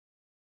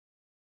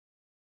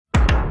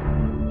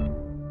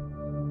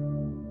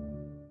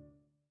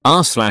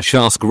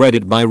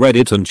r/Askreddit by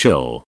Reddit and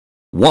chill.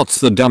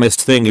 What's the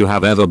dumbest thing you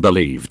have ever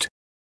believed?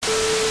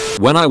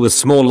 When I was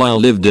small, I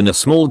lived in a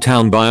small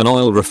town by an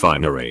oil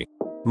refinery.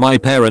 My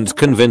parents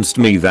convinced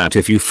me that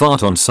if you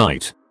fart on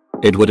sight,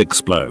 it would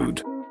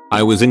explode.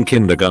 I was in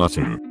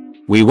kindergarten.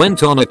 We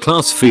went on a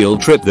class field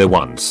trip there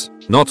once,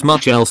 not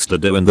much else to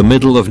do in the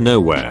middle of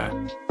nowhere.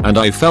 And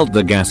I felt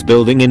the gas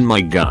building in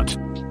my gut.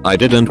 I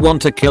didn't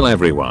want to kill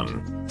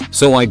everyone.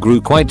 So I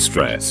grew quite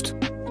stressed.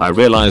 I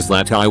realized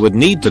that I would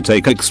need to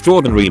take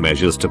extraordinary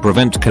measures to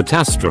prevent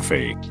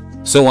catastrophe.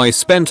 So I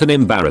spent an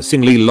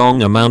embarrassingly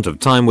long amount of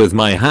time with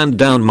my hand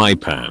down my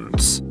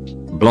pants,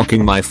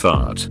 blocking my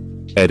fart.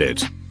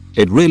 Edit.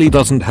 It really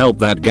doesn't help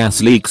that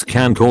gas leaks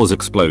can cause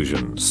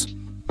explosions.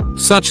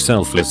 Such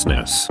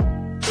selflessness.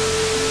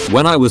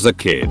 When I was a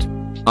kid,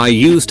 I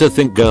used to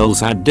think girls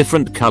had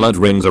different colored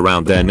rings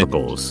around their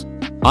nipples.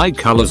 Eye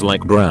colors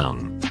like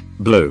brown,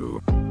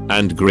 blue,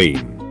 and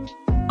green.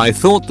 I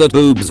thought that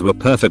boobs were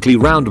perfectly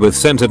round with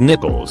centered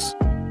nipples,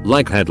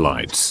 like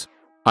headlights.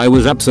 I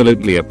was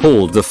absolutely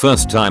appalled the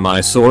first time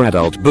I saw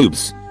adult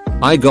boobs.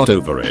 I got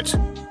over it,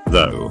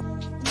 though.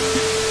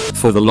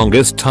 For the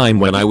longest time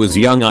when I was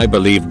young, I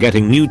believed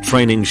getting new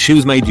training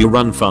shoes made you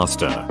run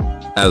faster.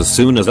 As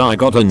soon as I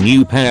got a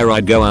new pair,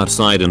 I'd go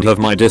outside and have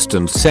my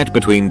distance set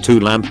between two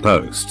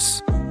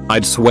lampposts.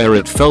 I'd swear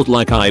it felt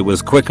like I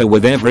was quicker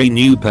with every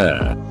new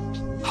pair.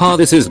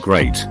 This is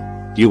great.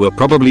 You were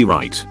probably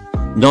right.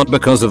 Not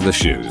because of the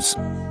shoes,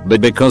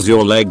 but because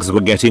your legs were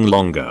getting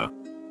longer.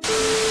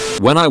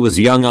 When I was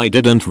young, I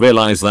didn't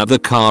realize that the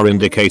car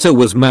indicator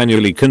was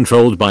manually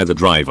controlled by the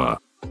driver.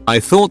 I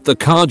thought the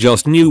car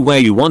just knew where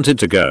you wanted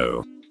to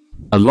go.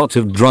 A lot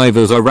of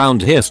drivers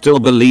around here still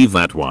believe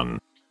that one.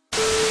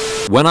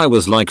 When I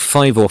was like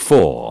 5 or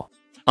 4,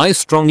 I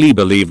strongly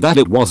believed that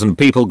it wasn't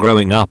people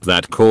growing up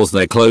that caused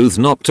their clothes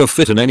not to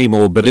fit in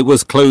anymore, but it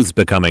was clothes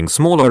becoming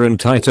smaller and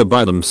tighter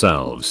by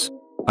themselves.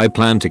 I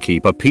planned to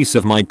keep a piece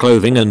of my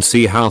clothing and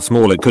see how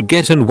small it could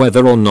get and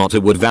whether or not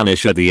it would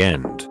vanish at the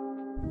end.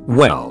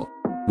 Well,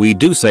 we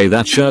do say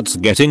that shirt's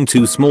getting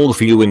too small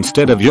for you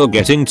instead of you're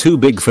getting too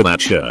big for that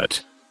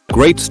shirt.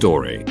 Great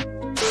story.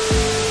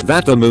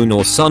 That the moon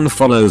or sun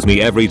follows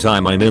me every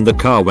time I'm in the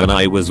car when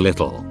I was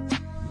little.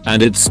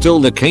 And it's still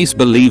the case,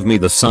 believe me,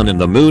 the sun and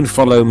the moon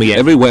follow me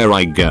everywhere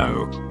I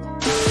go.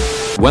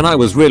 When I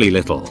was really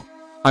little,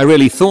 I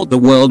really thought the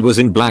world was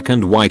in black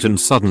and white and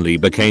suddenly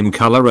became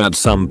color at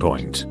some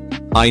point.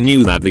 I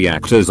knew that the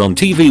actors on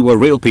TV were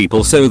real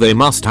people, so they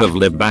must have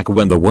lived back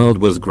when the world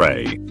was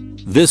gray.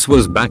 This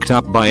was backed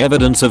up by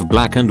evidence of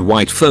black and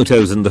white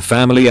photos in the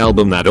family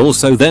album that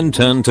also then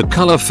turned to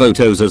color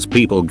photos as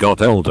people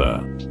got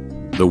older.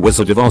 The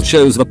Wizard of Oz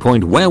shows the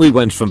point where we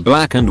went from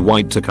black and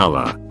white to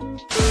color.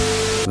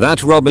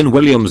 That Robin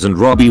Williams and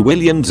Robbie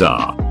Williams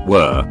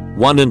were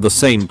one and the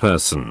same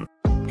person.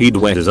 He'd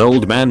wear his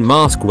old man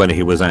mask when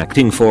he was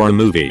acting for a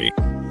movie,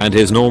 and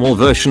his normal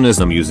version as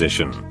a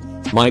musician.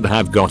 Might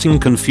have gotten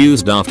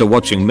confused after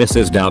watching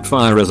Mrs.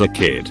 Doubtfire as a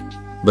kid.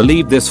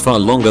 Believed this far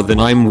longer than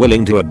I'm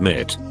willing to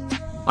admit.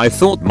 I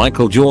thought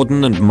Michael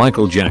Jordan and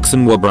Michael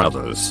Jackson were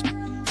brothers.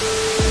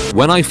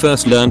 When I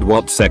first learned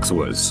what sex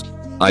was,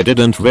 I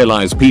didn't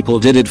realize people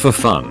did it for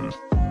fun.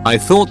 I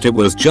thought it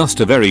was just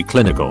a very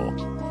clinical,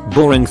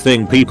 boring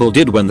thing people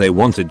did when they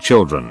wanted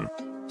children.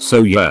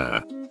 So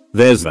yeah,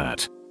 there's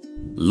that.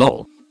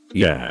 Lol.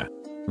 Yeah.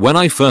 When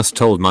I first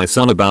told my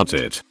son about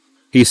it,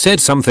 he said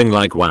something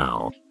like,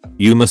 "Wow,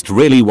 you must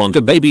really want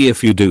a baby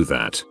if you do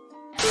that."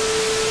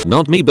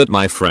 Not me, but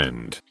my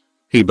friend.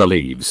 He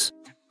believes,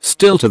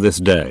 still to this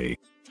day,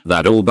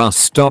 that all bus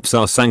stops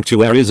are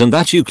sanctuaries and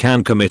that you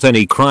can commit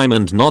any crime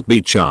and not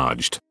be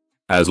charged,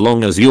 as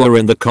long as you are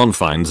in the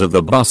confines of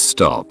the bus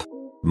stop.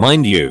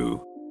 Mind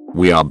you,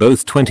 we are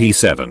both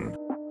 27.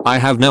 I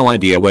have no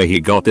idea where he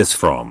got this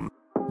from.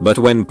 But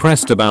when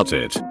pressed about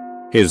it,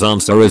 his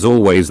answer is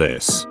always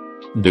this: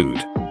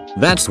 "Dude,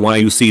 that's why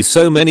you see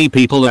so many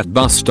people at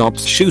bus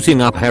stops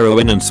shooting up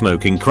heroin and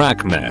smoking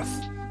crack meth.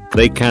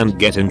 They can't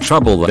get in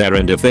trouble there,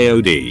 and if they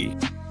OD,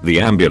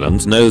 the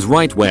ambulance knows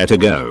right where to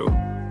go."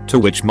 To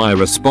which my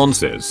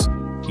response is,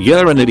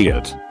 "You're an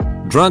idiot.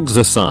 Drugs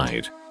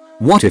aside,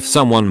 what if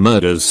someone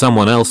murders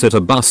someone else at a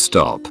bus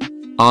stop?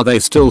 Are they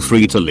still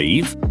free to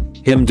leave?"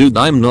 Him, dude,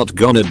 I'm not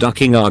gonna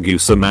ducking argue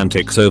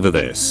semantics over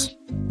this.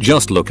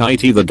 Just look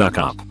IT the duck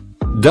up.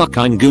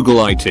 Ducking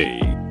Google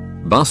IT.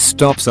 Bus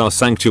stops are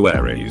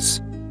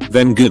sanctuaries.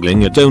 Then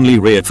googling it only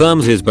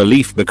reaffirms his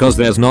belief, because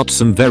there's not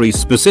some very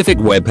specific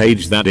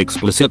webpage that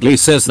explicitly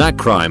says that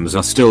crimes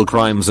are still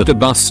crimes at a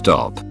bus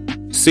stop.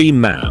 See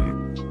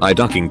man, I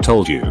ducking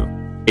told you.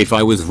 If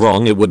I was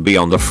wrong, it would be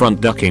on the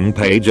front ducking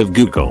page of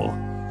Google.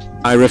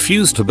 I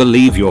refuse to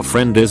believe your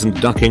friend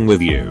isn't ducking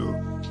with you.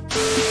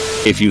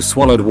 If you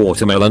swallowed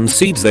watermelon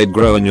seeds, they'd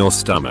grow in your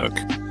stomach.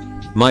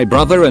 My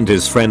brother and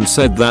his friend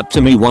said that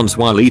to me once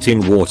while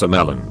eating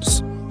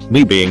watermelons.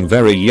 Me, being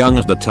very young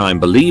at the time,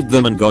 believed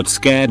them and got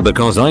scared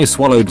because I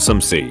swallowed some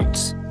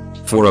seeds.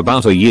 For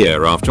about a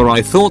year after,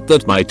 I thought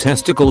that my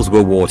testicles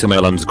were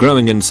watermelons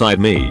growing inside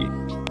me.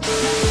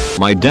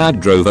 My dad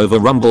drove over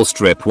Rumble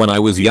Strip when I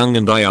was young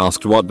and I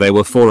asked what they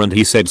were for and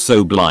he said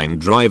so blind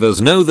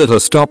drivers know that a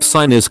stop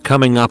sign is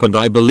coming up, and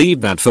I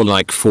believed that for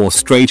like 4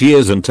 straight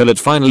years until it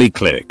finally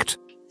clicked.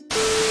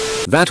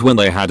 That when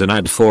they had an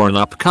ad for an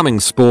upcoming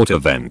sport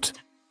event.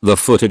 The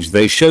footage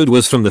they showed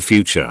was from the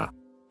future.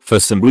 For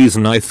some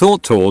reason I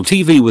thought tall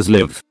TV was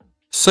live.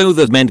 So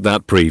that meant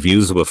that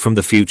previews were from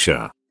the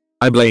future.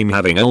 I blame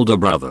having older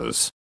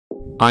brothers.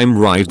 I'm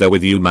right there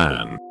with you,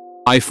 man.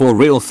 I for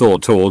real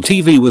thought tall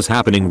TV was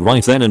happening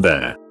right then and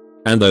there.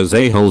 And those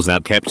a-holes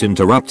that kept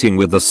interrupting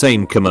with the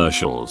same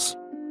commercials.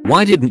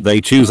 Why didn't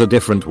they choose a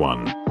different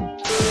one?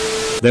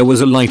 There was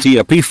a light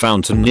ERP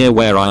fountain near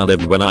where I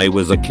lived when I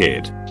was a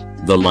kid.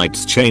 The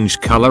lights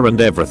changed color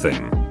and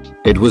everything.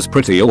 It was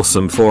pretty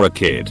awesome for a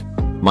kid.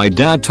 My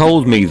dad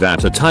told me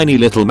that a tiny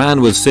little man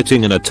was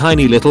sitting in a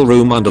tiny little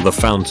room under the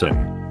fountain.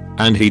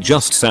 And he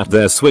just sat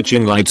there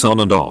switching lights on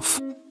and off.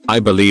 I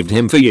believed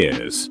him for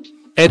years.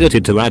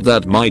 Edited to add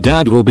that my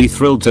dad will be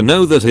thrilled to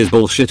know that his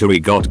bullshittery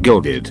got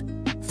gilded.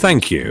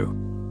 Thank you.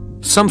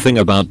 Something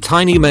about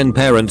tiny men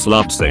parents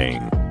loved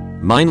saying.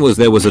 Mine was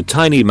there was a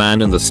tiny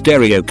man in the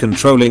stereo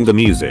controlling the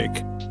music.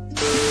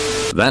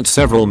 That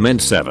several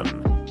meant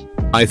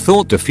 7. I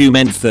thought a few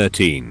meant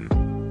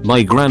 13.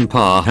 My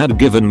grandpa had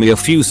given me a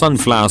few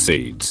sunflower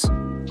seeds.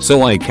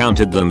 So I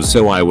counted them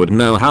so I would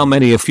know how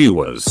many a few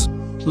was.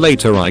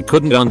 Later I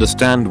couldn't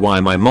understand why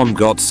my mom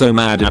got so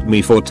mad at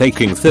me for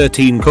taking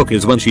 13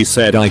 cookies when she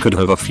said I could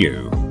have a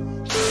few.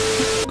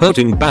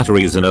 Putting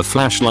batteries in a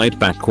flashlight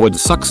backwards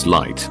sucks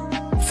light.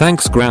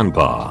 Thanks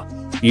grandpa.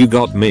 You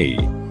got me.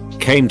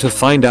 Came to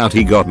find out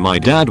he got my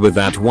dad with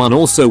that one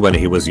also when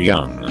he was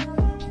young.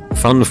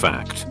 Fun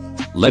fact.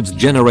 LEDs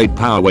generate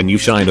power when you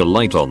shine a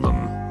light on them.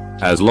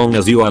 As long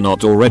as you are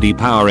not already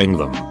powering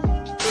them.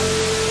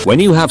 When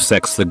you have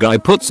sex, the guy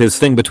puts his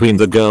thing between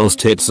the girl's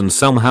tits and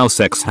somehow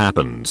sex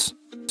happens.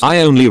 I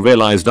only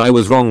realized I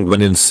was wrong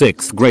when in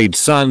 6th grade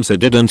science it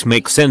didn't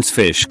make sense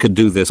fish could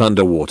do this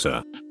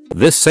underwater.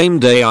 This same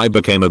day I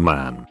became a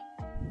man.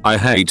 I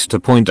hate to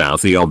point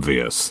out the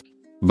obvious.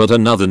 But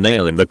another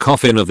nail in the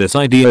coffin of this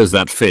idea is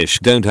that fish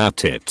don't have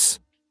tits.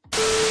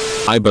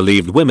 I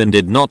believed women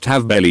did not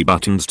have belly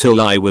buttons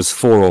till I was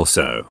 4 or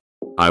so.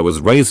 I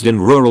was raised in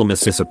rural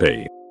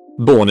Mississippi.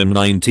 Born in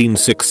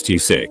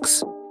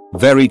 1966.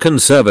 Very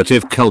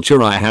conservative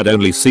culture. I had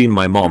only seen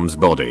my mom's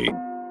body.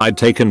 I'd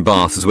taken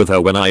baths with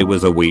her when I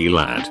was a wee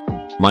lad.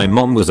 My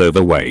mom was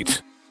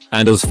overweight.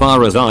 And as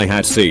far as I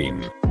had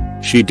seen,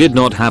 she did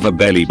not have a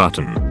belly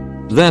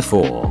button.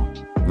 Therefore,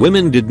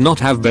 women did not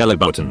have belly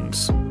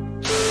buttons.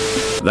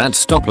 That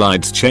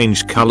stoplights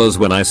changed colors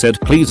when I said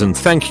please and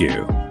thank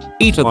you.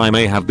 I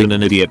may have been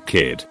an idiot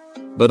kid.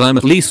 But I'm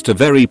at least a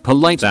very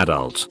polite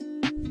adult.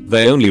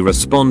 They only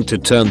respond to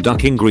turn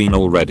ducking green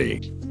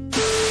already.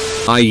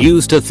 I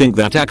used to think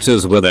that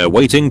actors were there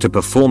waiting to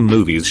perform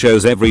movies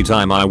shows every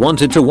time I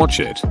wanted to watch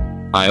it.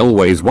 I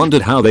always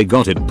wondered how they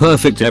got it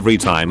perfect every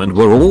time and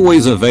were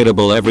always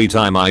available every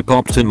time I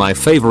popped in my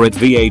favorite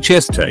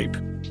VHS tape.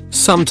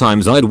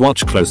 Sometimes I'd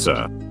watch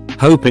closer,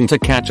 hoping to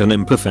catch an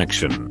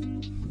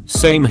imperfection.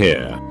 Same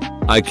here.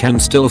 I can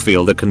still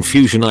feel the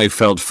confusion I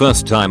felt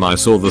first time I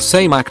saw the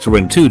same actor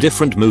in 2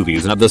 different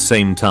movies at the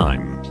same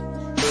time.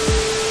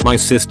 My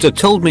sister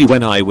told me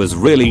when I was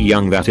really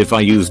young that if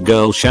I used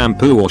girl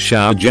shampoo or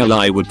shower gel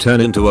I would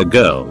turn into a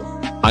girl.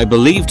 I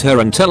believed her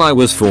until I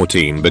was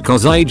 14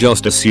 because I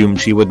just assumed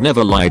she would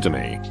never lie to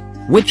me.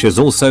 Which is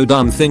also a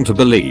dumb thing to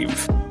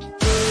believe.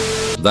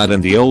 That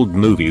in the old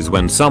movies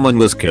when someone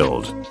was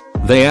killed,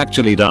 they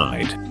actually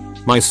died.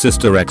 My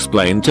sister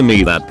explained to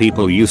me that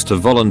people used to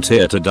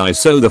volunteer to die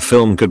so the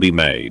film could be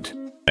made.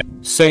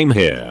 Same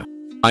here.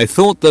 I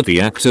thought that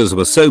the actors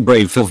were so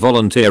brave for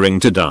volunteering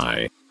to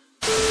die.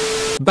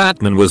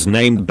 Batman was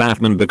named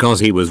Batman because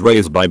he was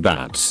raised by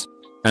bats.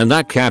 And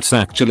that cat's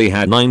actually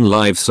had 9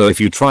 lives, so if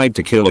you tried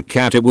to kill a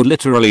cat it would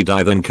literally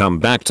die then come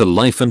back to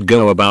life and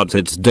go about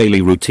its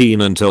daily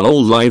routine until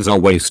all lives are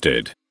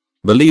wasted.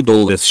 Believed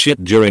all this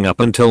shit during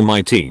up until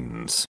my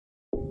teens.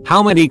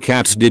 How many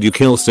cats did you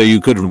kill so you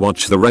couldn't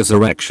watch the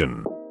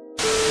resurrection?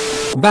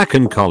 Back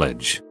in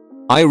college,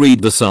 I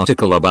read this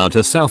article about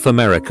a South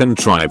American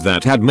tribe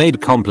that had made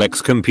complex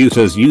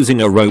computers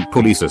using a rope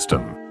pulley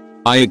system.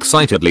 I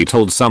excitedly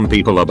told some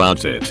people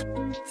about it,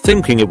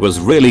 thinking it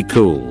was really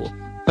cool.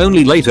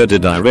 Only later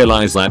did I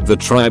realize that the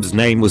tribe's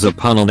name was a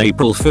pun on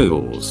April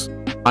Fools.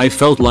 I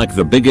felt like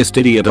the biggest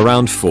idiot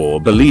around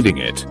for believing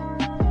it.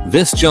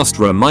 This just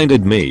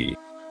reminded me.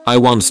 I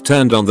once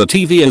turned on the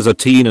TV as a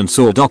teen and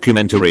saw a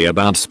documentary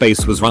about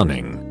space was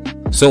running.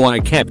 So I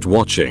kept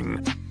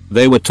watching.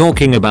 They were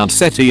talking about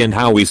SETI and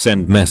how we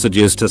send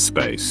messages to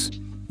space.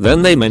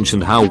 Then they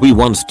mentioned how we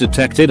once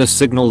detected a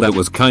signal that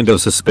was kind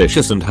of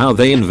suspicious and how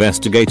they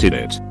investigated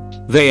it.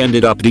 They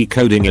ended up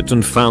decoding it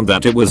and found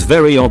that it was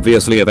very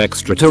obviously of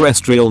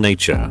extraterrestrial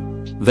nature.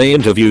 They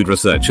interviewed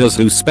researchers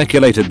who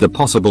speculated the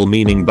possible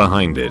meaning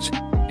behind it.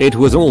 It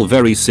was all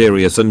very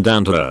serious and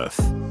down to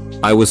earth.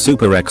 I was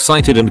super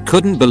excited and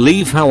couldn't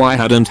believe how I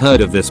hadn't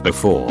heard of this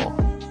before.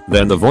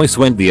 Then the voice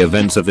went the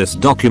events of this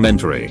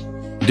documentary.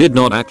 did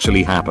not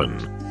actually happen.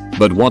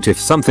 But what if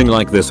something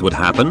like this would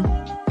happen?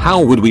 How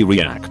would we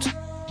react?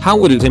 How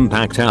would it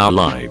impact our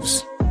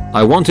lives?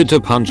 I wanted to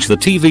punch the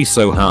TV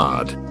so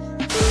hard.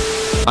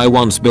 I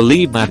once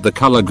believed that the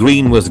color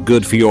green was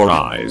good for your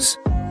eyes.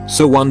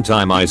 So one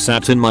time I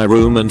sat in my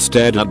room and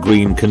stared at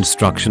green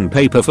construction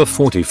paper for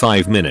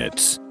 45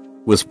 minutes.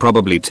 Was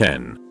probably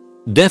 10.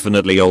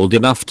 Definitely old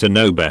enough to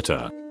know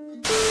better.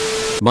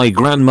 My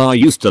grandma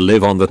used to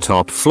live on the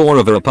top floor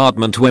of her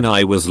apartment when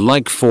I was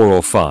like 4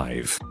 or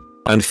 5.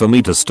 And for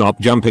me to stop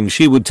jumping,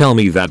 she would tell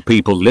me that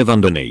people live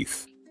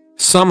underneath.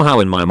 Somehow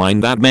in my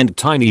mind that meant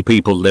tiny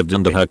people lived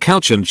under her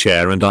couch and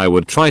chair, and I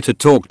would try to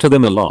talk to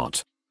them a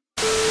lot.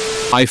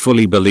 I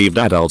fully believed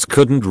adults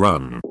couldn't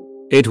run.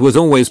 It was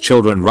always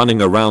children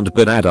running around,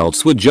 but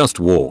adults would just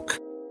walk.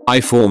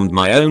 I formed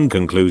my own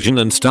conclusion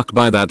and stuck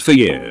by that for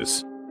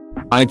years.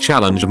 I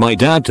challenged my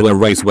dad to a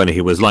race when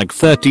he was like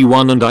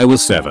 31 and I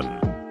was 7.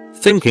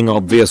 Thinking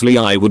obviously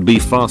I would be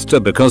faster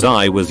because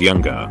I was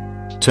younger.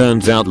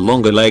 Turns out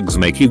longer legs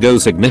make you go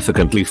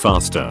significantly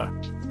faster.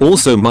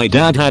 Also, my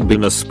dad had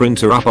been a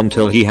sprinter up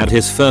until he had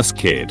his first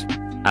kid.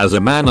 As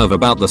a man of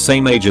about the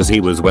same age as he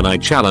was when I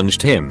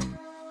challenged him,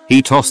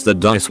 he tossed the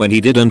dice when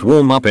he didn't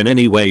warm up in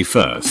any way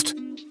first.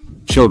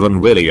 Children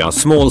really are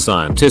small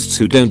scientists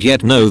who don't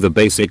yet know the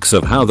basics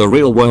of how the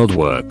real world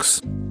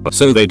works.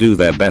 So they do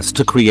their best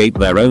to create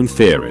their own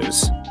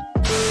theories.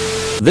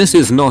 This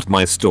is not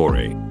my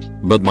story.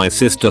 But my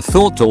sister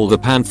thought all the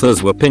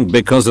panthers were pink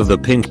because of the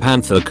Pink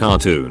Panther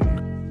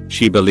cartoon.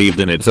 She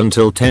believed in it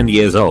until 10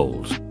 years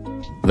old.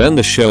 Then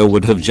the show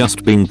would have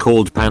just been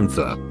called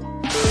Panther.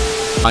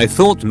 I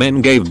thought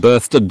men gave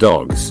birth to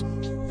dogs.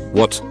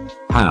 What?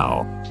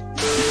 How?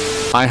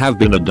 I have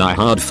been a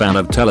die-hard fan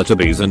of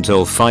Teletubbies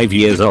until 5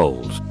 years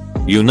old.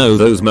 You know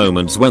those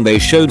moments when they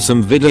showed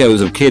some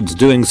videos of kids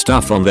doing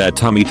stuff on their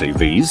tummy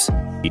TVs?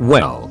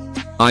 Well,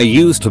 I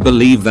used to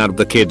believe that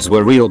the kids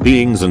were real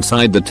beings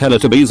inside the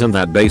Teletubbies and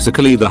that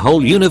basically the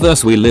whole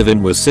universe we live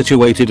in was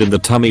situated in the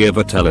tummy of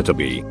a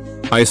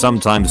Teletubby. I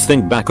sometimes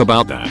think back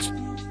about that.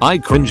 I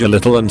cringe a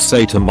little and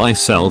say to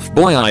myself,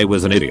 boy, I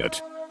was an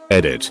idiot.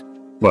 Edit.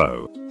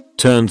 Whoa.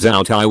 Turns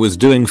out I was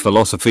doing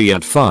philosophy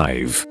at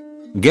 5.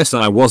 Guess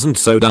I wasn't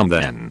so dumb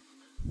then.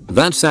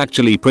 That's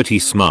actually pretty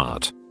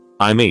smart.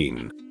 I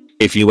mean,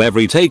 if you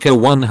ever take a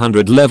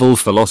 100 level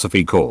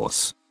philosophy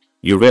course,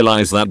 you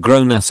realize that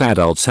grown-ass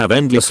adults have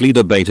endlessly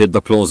debated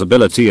the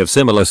plausibility of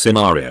similar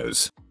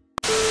scenarios.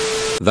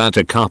 That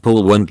a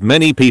couple weren't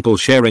many people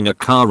sharing a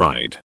car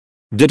ride.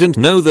 Didn't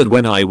know that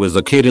when I was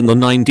a kid in the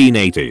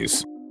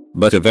 1980s.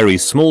 But a very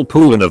small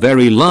pool in a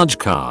very large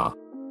car.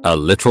 A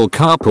literal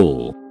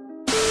carpool.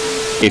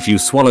 If you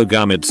swallow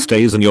gum, it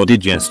stays in your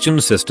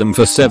digestion system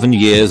for 7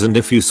 years, and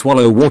if you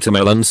swallow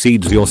watermelon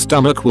seeds, your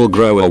stomach will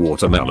grow a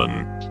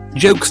watermelon.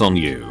 Joke's on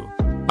you.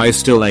 I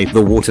still ate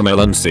the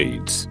watermelon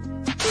seeds.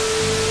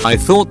 I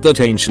thought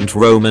that ancient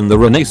Rome and the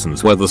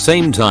Renaissance were the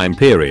same time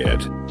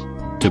period.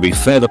 To be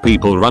fair, the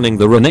people running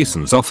the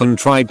Renaissance often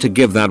tried to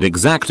give that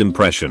exact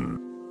impression.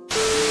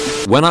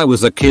 When I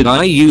was a kid,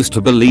 I used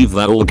to believe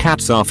that all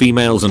cats are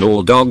females and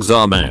all dogs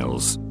are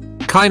males.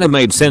 Kinda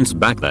made sense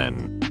back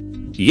then.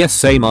 Yes,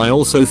 same. I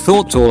also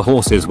thought all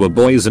horses were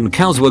boys and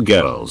cows were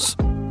girls.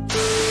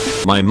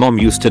 My mom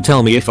used to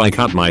tell me if I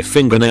cut my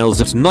fingernails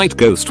at night,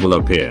 ghost will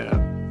appear.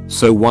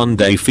 So one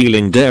day,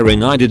 feeling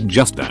daring, I did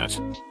just that.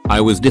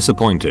 I was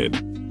disappointed.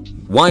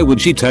 Why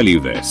would she tell you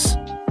this?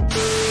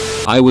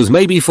 I was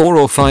maybe 4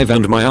 or 5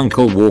 and my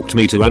uncle walked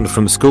me to and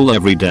from school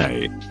every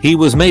day. He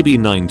was maybe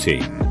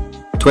 19,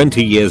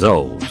 20 years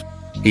old.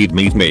 He'd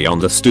meet me on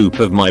the stoop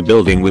of my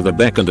building with a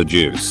beck and a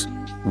juice.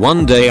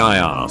 One day I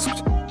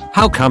asked,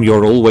 "How come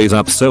you're always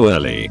up so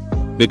early?"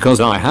 "Because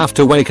I have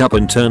to wake up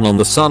and turn on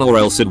the sun or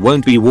else it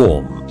won't be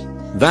warm.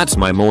 That's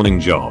my morning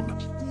job."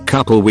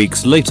 Couple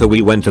weeks later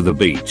we went to the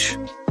beach.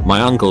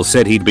 My uncle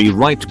said he'd be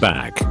right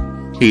back.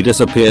 He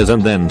disappears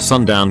and then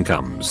sundown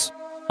comes.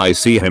 I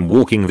see him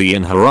walking the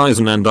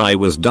horizon and I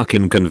was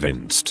duckin'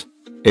 convinced.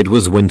 It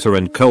was winter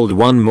and cold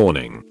one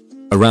morning.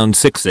 Around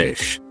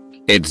 6ish.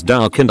 It's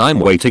dark and I'm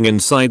waiting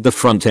inside the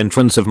front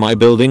entrance of my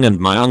building and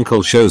my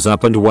uncle shows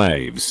up and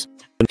waves.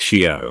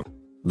 "Shio.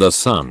 The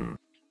sun.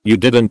 You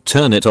didn't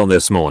turn it on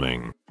this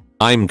morning."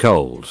 "I'm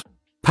cold."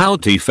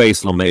 "Pouty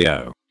face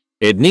Lomeo.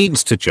 It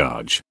needs to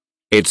charge.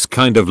 It's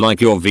kind of like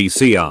your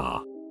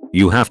VCR.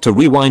 You have to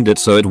rewind it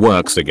so it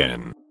works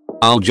again."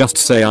 I'll just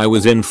say I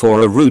was in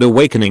for a rude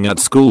awakening at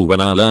school when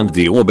I learned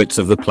the orbits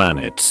of the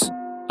planets.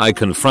 I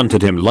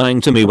confronted him lying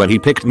to me when he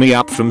picked me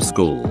up from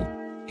school.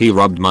 He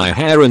rubbed my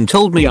hair and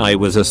told me I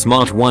was a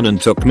smart one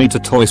and took me to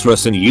Toys R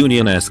Us in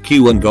Union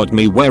SQ and got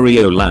me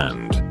Wario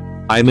Land.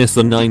 I miss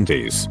the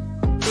 90s.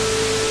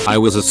 I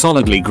was a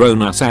solidly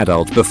grown-ass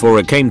adult before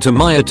it came to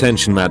my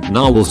attention that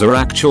narwhals are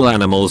actual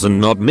animals and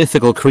not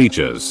mythical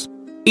creatures.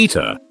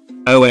 Eater.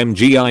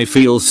 OMG, I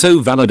feel so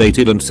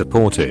validated and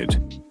supported.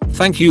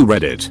 Thank you,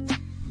 Reddit.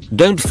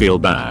 Don't feel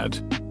bad.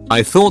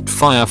 I thought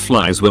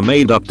fireflies were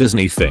made up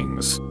Disney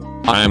things.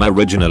 I am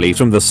originally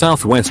from the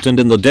Southwest and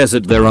in the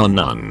desert there are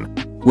none.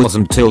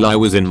 Wasn't till I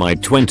was in my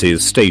 20s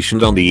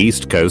stationed on the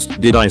East Coast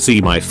did I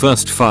see my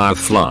first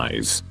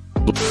fireflies.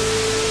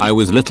 I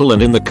was little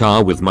and in the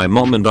car with my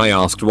mom and I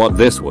asked what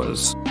this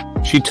was.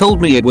 She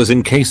told me it was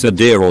in case a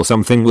deer or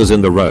something was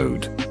in the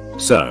road.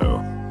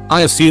 So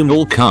I assumed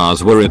all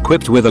cars were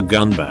equipped with a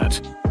gun that,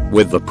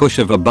 with the push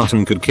of a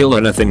button, could kill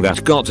anything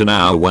that got in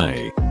our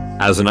way.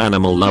 As an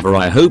animal lover,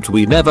 I hoped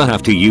we never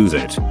have to use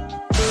it.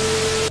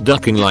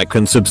 Ducking, like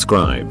and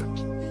subscribe.